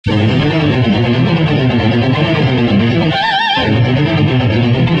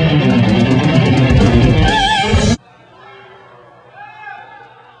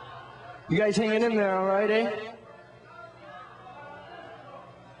guys hanging in there, all right, eh?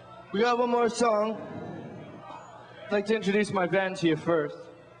 We got one more song. I'd like to introduce my band to you first.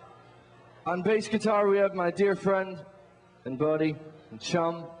 On bass guitar, we have my dear friend and buddy and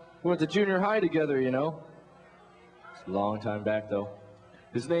chum. We went to junior high together, you know. It's a long time back, though.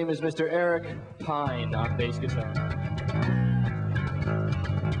 His name is Mr. Eric Pine on bass guitar.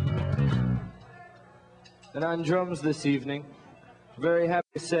 And on drums this evening, very happy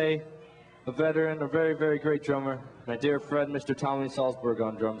to say, a veteran, a very, very great drummer, my dear friend, Mr. Tommy Salzberg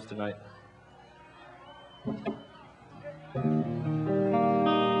on drums tonight.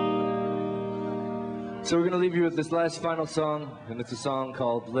 So we're going to leave you with this last final song, and it's a song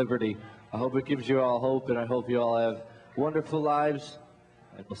called Liberty. I hope it gives you all hope, and I hope you all have wonderful lives,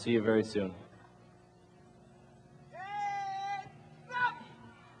 and we'll see you very soon.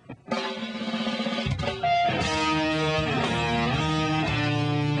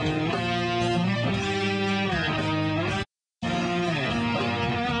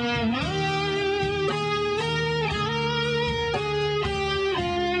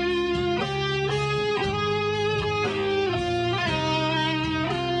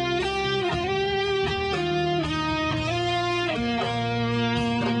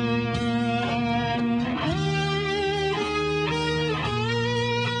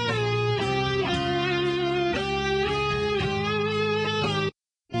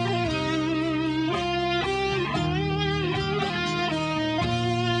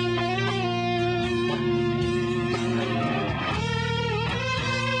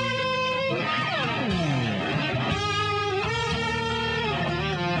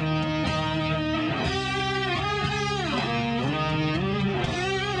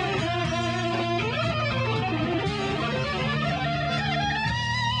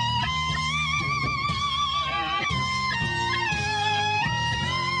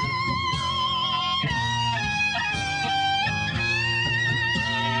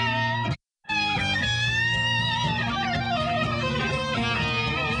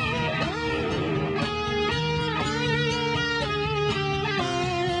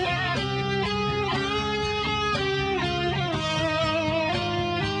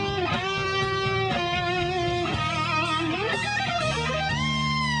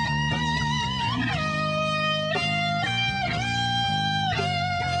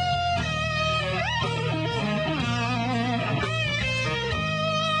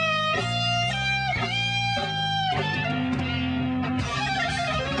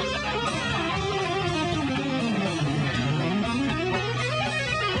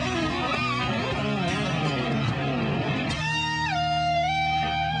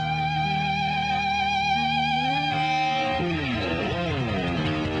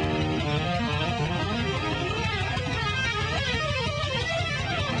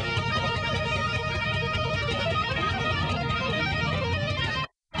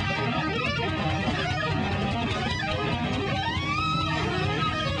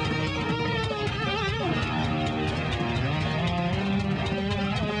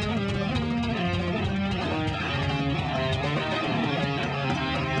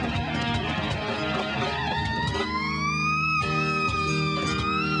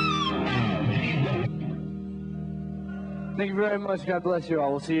 Thank you very much. God bless you all.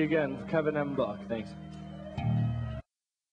 We'll see you again. Kevin M. Buck. Thanks.